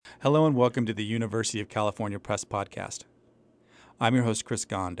Hello and welcome to the University of California Press Podcast. I'm your host, Chris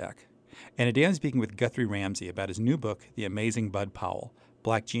Gondek, and today I'm speaking with Guthrie Ramsey about his new book, The Amazing Bud Powell,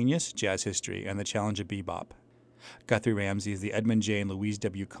 Black Genius, Jazz History, and the Challenge of Bebop. Guthrie Ramsey is the Edmund J. and Louise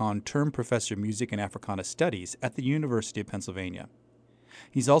W. Kahn Term Professor of Music and Africana Studies at the University of Pennsylvania.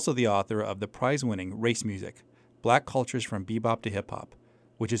 He's also the author of the prize-winning Race Music, Black Cultures from Bebop to Hip Hop,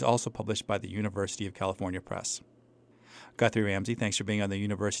 which is also published by the University of California Press. Guthrie Ramsey, thanks for being on the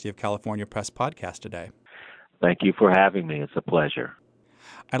University of California Press podcast today. Thank you for having me. It's a pleasure.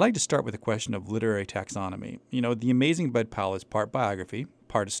 I'd like to start with a question of literary taxonomy. The Amazing Bud Powell is part biography,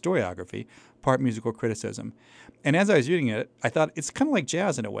 part historiography, part musical criticism. And as I was reading it, I thought it's kind of like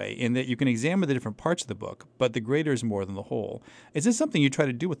jazz in a way, in that you can examine the different parts of the book, but the greater is more than the whole. Is this something you try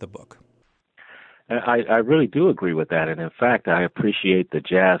to do with the book? I really do agree with that. And in fact, I appreciate the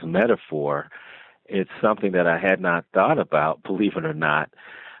jazz metaphor. It's something that I had not thought about, believe it or not.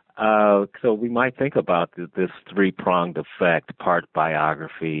 So we might think about this three-pronged effect, part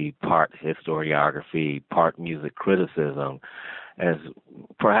biography, part historiography, part music criticism, as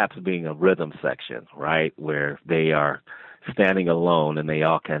perhaps being a rhythm section, right, where they are standing alone and they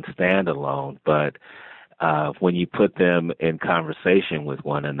all can stand alone. But when you put them in conversation with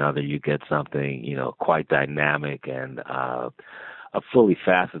one another, you get something, quite dynamic and fully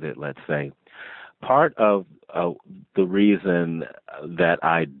faceted, let's say. Part of the reason that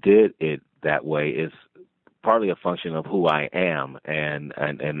I did it that way is partly a function of who I am and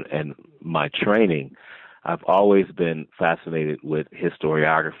my training. I've always been fascinated with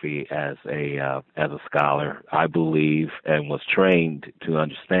historiography as a scholar. I believe and was trained to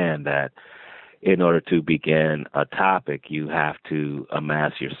understand that in order to begin a topic, you have to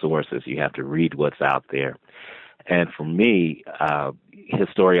amass your sources. You have to read what's out there. And for me,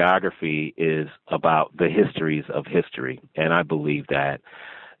 historiography is about the histories of history. And I believe that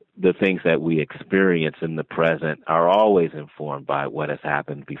the things that we experience in the present are always informed by what has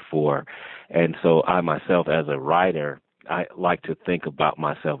happened before. And so I myself, as a writer, I like to think about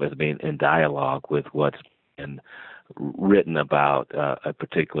myself as being in dialogue with what's been written about a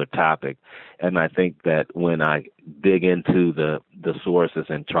particular topic. And I think that when I dig into the sources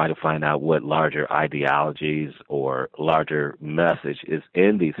and try to find out what larger ideologies or larger message is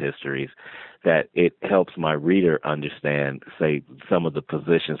in these histories, that it helps my reader understand, say, some of the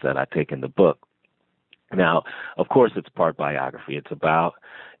positions that I take in the book. Now, of course, it's part biography. It's about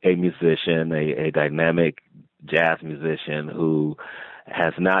a musician, a dynamic jazz musician who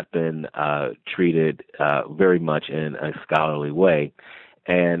has not been treated very much in a scholarly way,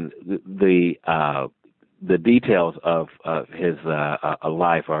 and the details of his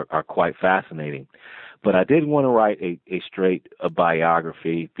life are quite fascinating. But I did want to write a straight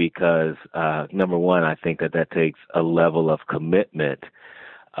biography because, number one, I think that takes a level of commitment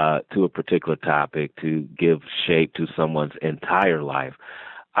to a particular topic to give shape to someone's entire life.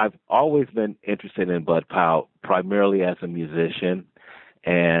 I've always been interested in Bud Powell primarily as a musician,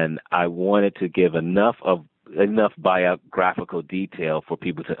 and I wanted to give enough biographical detail for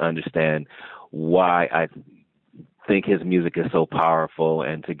people to understand why I think his music is so powerful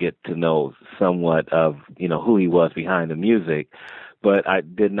and to get to know somewhat of, who he was behind the music. But I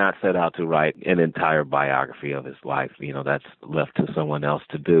did not set out to write an entire biography of his life. That's left to someone else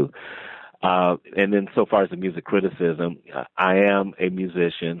to do. And then so far as the music criticism, I am a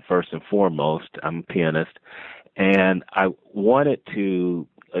musician first and foremost. I'm a pianist. And I wanted to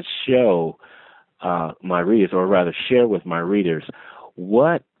show my readers, or rather share with my readers,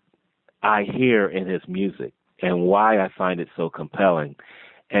 what I hear in his music and why I find it so compelling.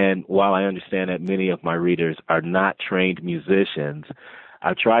 And while I understand that many of my readers are not trained musicians,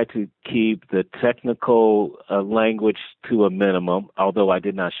 I try to keep the technical language to a minimum, although I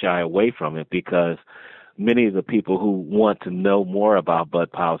did not shy away from it because many of the people who want to know more about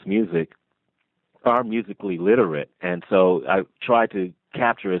Bud Powell's music are musically literate. And so I try to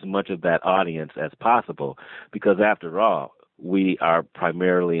capture as much of that audience as possible because, after all, we are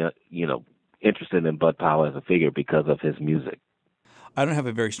primarily, interested in Bud Powell as a figure because of his music. I don't have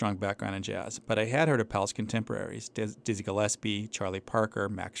a very strong background in jazz, but I had heard of Powell's contemporaries, Dizzy Gillespie, Charlie Parker,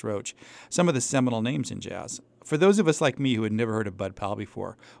 Max Roach, some of the seminal names in jazz. For those of us like me who had never heard of Bud Powell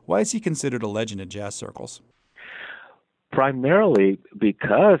before, why is he considered a legend in jazz circles? Primarily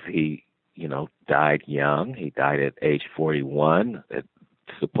because he, died young. He died at age 41,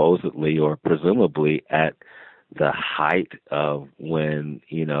 supposedly or presumably at the height of when,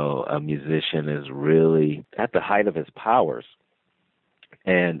 a musician is really at the height of his powers.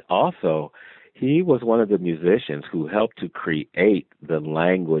 And also, he was one of the musicians who helped to create the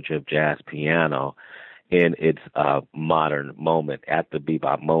language of jazz piano in its modern moment, at the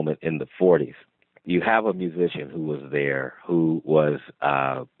bebop moment in the 40s. You have a musician who was there, who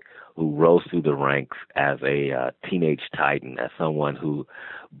rose through the ranks as a teenage titan, as someone who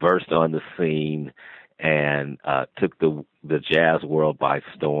burst on the scene and took the jazz world by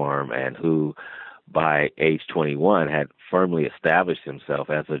storm, and who by age 21 had firmly established himself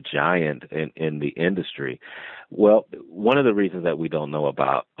as a giant in the industry. Well, one of the reasons that we don't know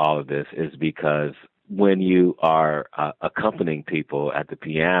about all of this is because when you are accompanying people at the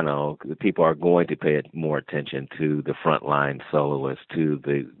piano, the people are going to pay more attention to the frontline soloists, to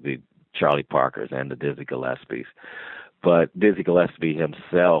the Charlie Parkers and the Dizzy Gillespies. But Dizzy Gillespie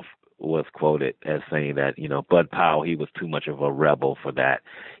himself was quoted as saying that, Bud Powell, he was too much of a rebel for that.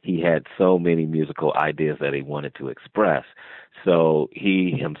 He had so many musical ideas that he wanted to express. So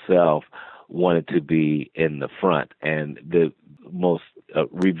he himself wanted to be in the front. And the most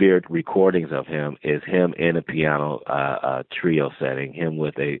revered recordings of him is him in a piano trio setting, him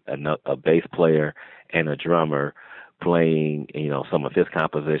with a bass player and a drummer playing, some of his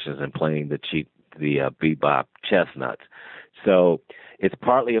compositions and playing the bebop chestnuts. So it's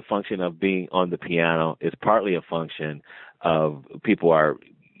partly a function of being on the piano. It's partly a function of people are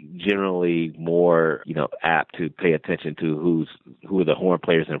generally more, apt to pay attention to who are the horn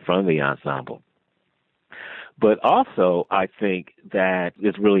players in front of the ensemble. But also, I think that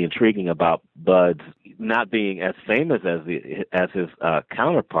it's really intriguing about Bud's not being as famous as his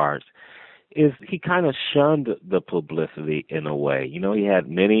counterparts is he kind of shunned the publicity in a way. He had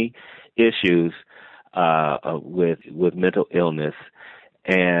many issues with mental illness,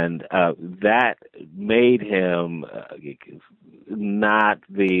 and that made him not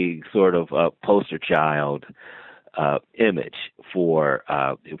the sort of poster child image for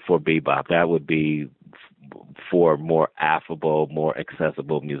bebop. That would be for more affable, more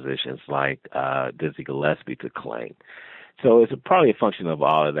accessible musicians like Dizzy Gillespie to claim. So it's probably a function of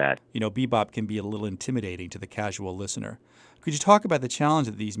all of that. Bebop can be a little intimidating to the casual listener. Could you talk about the challenge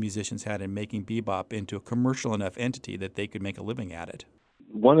that these musicians had in making bebop into a commercial enough entity that they could make a living at it?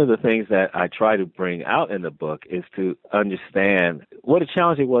 One of the things that I try to bring out in the book is to understand what a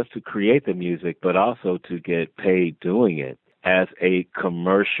challenge it was to create the music, but also to get paid doing it. As a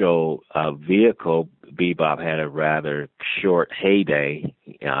commercial vehicle, bebop had a rather short heyday,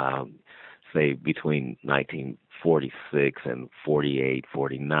 say between 1946 and 48,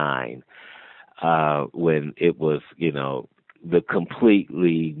 49, when it was, the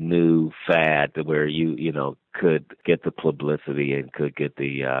completely new fad where you could get the publicity and could get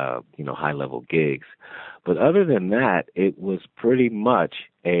the, high level gigs. But other than that, it was pretty much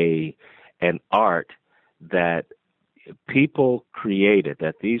an art that people created,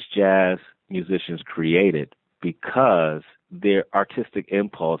 that these jazz musicians created because their artistic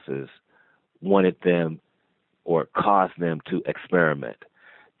impulses wanted them or caused them to experiment.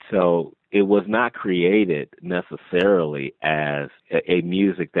 So it was not created necessarily as a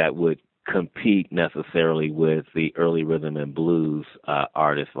music that would compete necessarily with the early rhythm and blues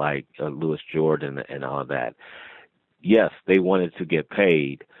artists like Louis Jordan and all that. Yes, they wanted to get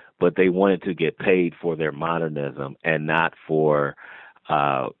paid, but they wanted to get paid for their modernism and not for,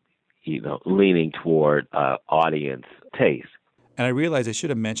 leaning toward audience taste. And I realized I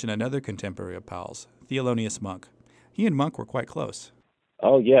should have mentioned another contemporary of Powell's, Thelonious Monk. He and Monk were quite close.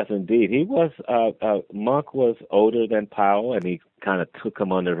 Oh, yes, indeed. He was, Monk was older than Powell, and he kind of took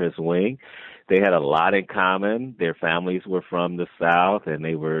him under his wing. They had a lot in common. Their families were from the South, and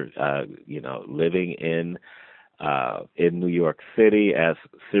they were, living in New York City as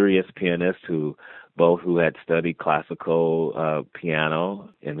serious pianists who had studied classical piano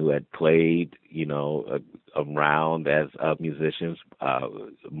and who had played, around as musicians.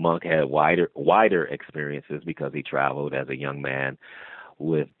 Monk had wider experiences because he traveled as a young man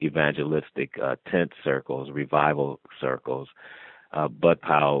with evangelistic tent circles, revival circles. Bud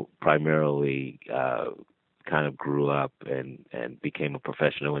Powell primarily kind of grew up and became a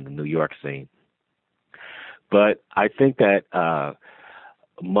professional in the New York scene. But I think that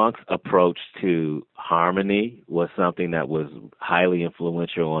Monk's approach to harmony was something that was highly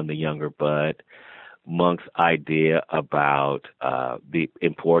influential on the younger Bud. Monk's idea about the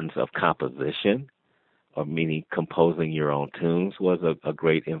importance of composition, or meaning composing your own tunes, was a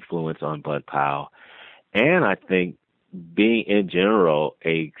great influence on Bud Powell. And I think being in general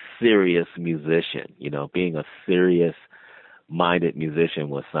a serious musician, being a serious-minded musician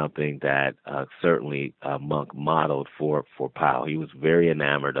was something that certainly Monk modeled for Powell. He was very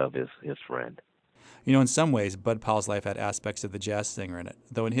enamored of his friend. You know, in some ways, Bud Powell's life had aspects of the jazz singer in it,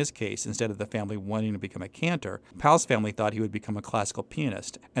 though in his case, instead of the family wanting to become a cantor, Powell's family thought he would become a classical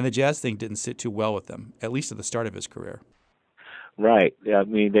pianist, and the jazz thing didn't sit too well with them, at least at the start of his career. Right. I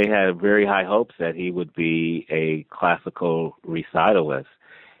mean, they had very high hopes that he would be a classical recitalist,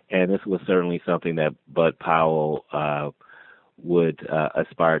 and this was certainly something that Bud Powell would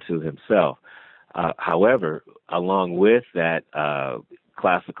aspire to himself. However, along with that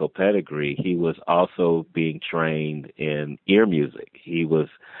classical pedigree, he was also being trained in ear music. He was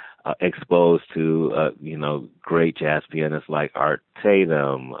exposed to, great jazz pianists like Art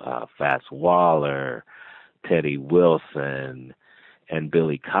Tatum, Fats Waller, Teddy Wilson, and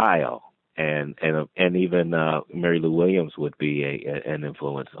Billy Kyle, and even Mary Lou Williams would be an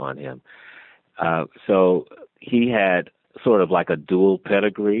influence on him. So he had sort of like a dual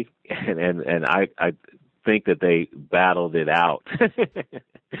pedigree, and I think that they battled it out.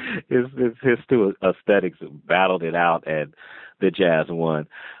 his two aesthetics battled it out, and the jazz won.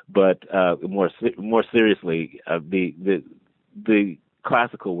 But more seriously, the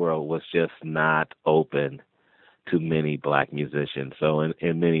classical world was just not open to many black musicians. So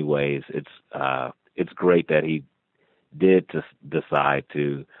in many ways, it's great that he did decide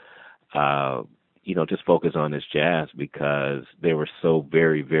to just focus on his jazz, because there were so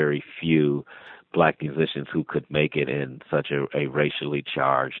very, very few black musicians who could make it in such a racially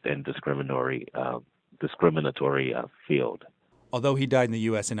charged and discriminatory field. Although he died in the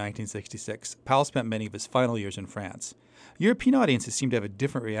U.S. in 1966, Powell spent many of his final years in France. European audiences seem to have a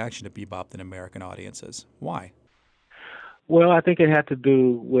different reaction to bebop than American audiences. Why? Well, I think it had to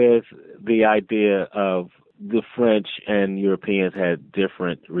do with the idea of the French and Europeans had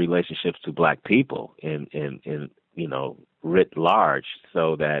different relationships to black people in writ large,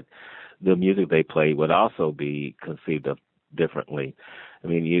 so that the music they played would also be conceived of differently. I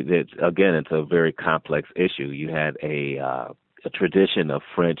mean, it's a very complex issue. You had a tradition of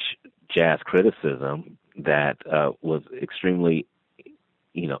French jazz criticism that was extremely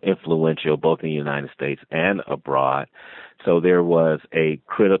influential both in the United States and abroad. So there was a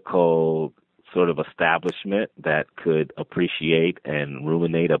critical sort of establishment that could appreciate and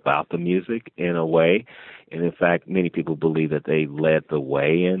ruminate about the music in a way. And in fact, many people believe that they led the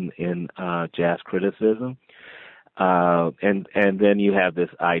way in jazz criticism. And then you have this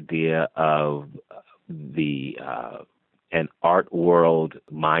idea of an art world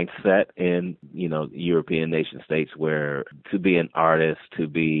mindset in, European nation states, where to be an artist, to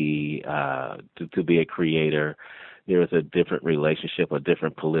be a creator, there is a different relationship, a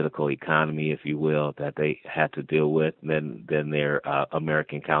different political economy, if you will, that they had to deal with than their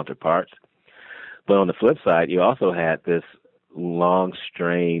American counterparts. But on the flip side, you also had this long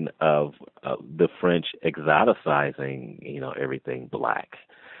strain of the French exoticizing, everything black.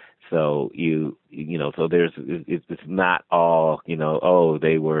 So so it's not all,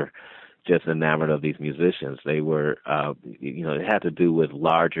 they were just enamored of these musicians. They were, it had to do with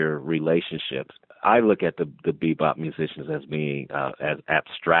larger relationships. I look at the bebop musicians as being, as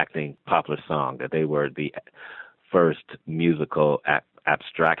abstracting popular song, that they were the first musical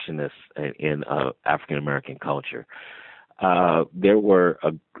abstractionists in African American culture. There were,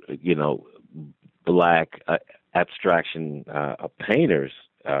 black abstraction painters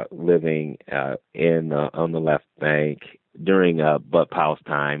living on the left bank during Bud Powell's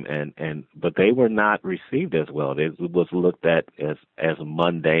time, but they were not received as well. It was looked at as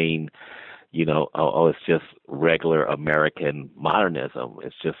mundane. It's just regular American modernism.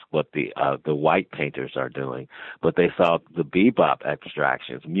 It's just what the white painters are doing. But they saw the bebop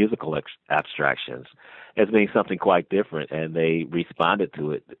abstractions, musical abstractions, as being something quite different, and they responded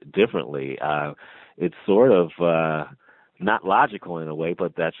to it differently. It's sort of not logical in a way,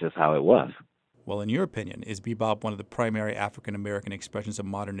 but that's just how it was. Well, in your opinion, is bebop one of the primary African American expressions of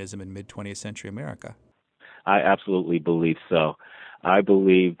modernism in mid-20th century America? I absolutely believe so. I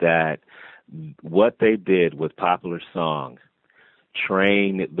believe that what they did with popular songs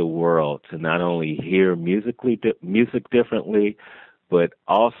trained the world to not only hear music differently, but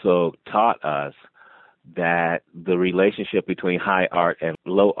also taught us that the relationship between high art and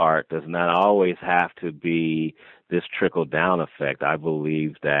low art does not always have to be this trickle-down effect. I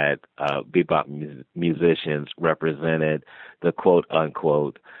believe that bebop musicians represented the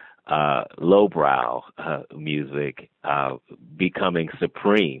quote-unquote lowbrow music becoming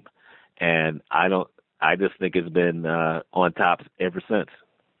supreme. And I just think it's been on top ever since.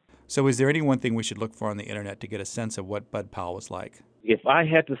 So is there any one thing we should look for on the internet to get a sense of what Bud Powell was like? If I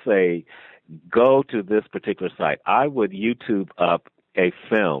had to say, go to this particular site, I would YouTube up a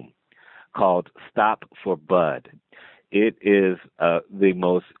film called Stop for Bud. It is the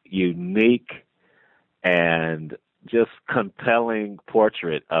most unique and just compelling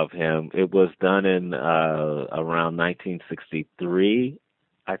portrait of him. It was done in around 1963,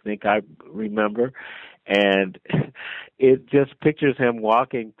 I think I remember, and it just pictures him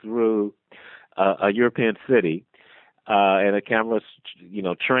walking through a European city, and a camera's,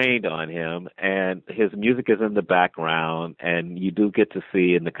 trained on him, and his music is in the background, and you do get to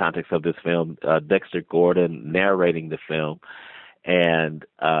see, in the context of this film, Dexter Gordon narrating the film, and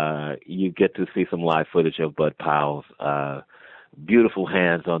you get to see some live footage of Bud Powell's beautiful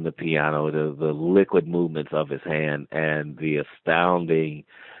hands on the piano, the liquid movements of his hand, and the astounding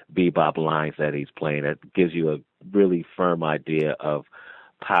bebop lines that he's playing. It gives you a really firm idea of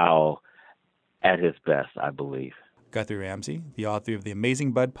Powell at his best, I believe. Guthrie Ramsey, the author of The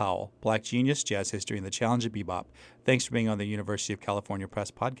Amazing Bud Powell, Black Genius, Jazz History, and the Challenge of Bebop. Thanks for being on the University of California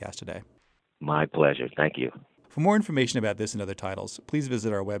Press podcast today. My pleasure. Thank you. For more information about this and other titles, please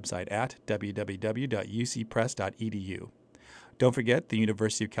visit our website at www.ucpress.edu. Don't forget, the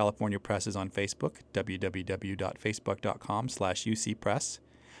University of California Press is on Facebook, www.facebook.com/UCPress,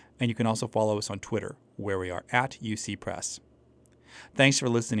 and you can also follow us on Twitter, where we are at UCPress. Thanks for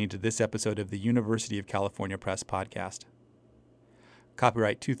listening to this episode of the University of California Press podcast.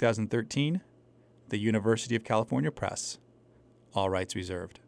 Copyright 2013, the University of California Press. All rights reserved.